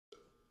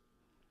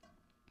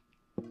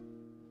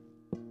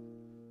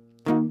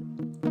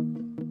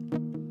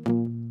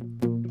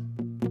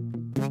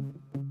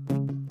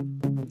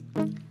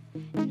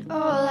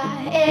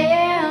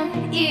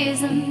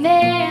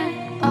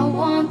man. I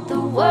want the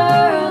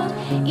world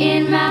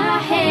in my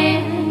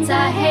hands.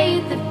 I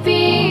hate the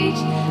beach,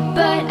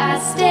 but I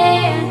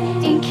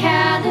stand in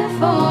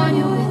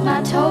California with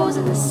my toes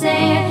in the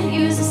sand.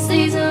 Use the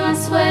sleeves of my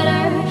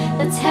sweater,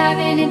 let's have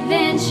an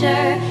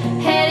adventure.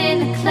 Head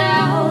in the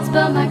clouds,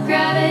 but my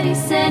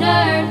gravity's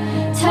centered.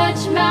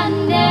 Touch my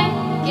neck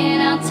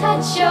and I'll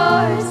touch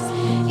yours.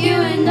 You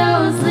in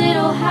those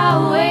little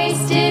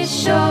high-waisted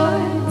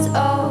shorts.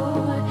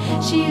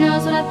 Oh, she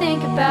knows what I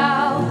think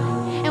about.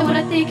 And what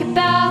I think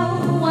about,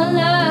 one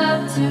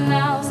love, two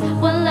mouths,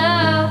 one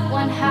love,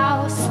 one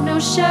house. No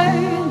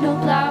shirt, no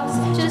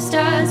blouse, just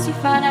us, you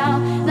find out.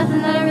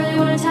 Nothing that I really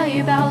want to tell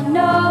you about,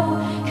 no,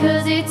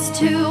 cause it's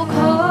too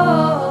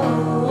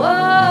cold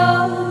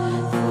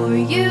for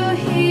you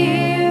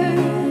here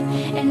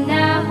and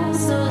now.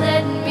 So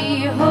let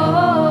me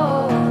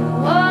hold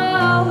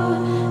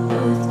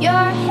both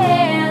your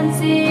hands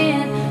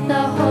in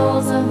the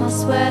holes of my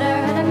sweater.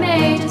 And I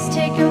may just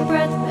take your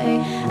breath away.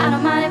 I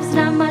don't mind if it's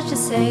not much to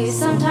say.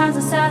 Sometimes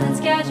the silence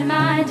guides your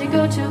mind to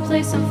go to a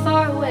place so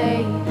far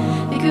away.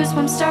 The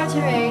goosebumps start to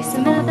race the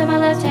minute that my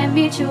left hand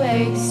meets your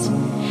waist.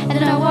 And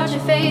then I watch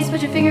your face,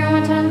 put your finger on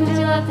my tongue because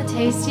you love the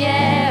taste.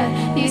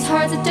 Yeah, these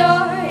hearts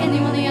adore, and the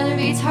only other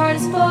beats hard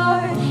as four.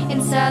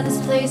 Inside this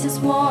place is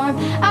warm,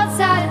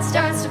 outside it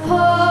starts to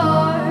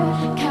pour.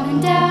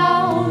 Counting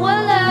down,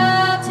 one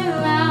love, two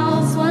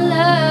mouths, one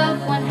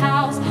love, one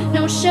house.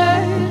 No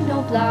shirt,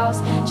 no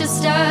blouse,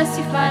 just us,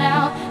 you find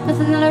out.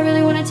 Nothing that I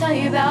really want to tell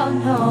you about,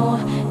 no,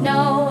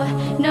 no,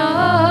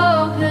 no.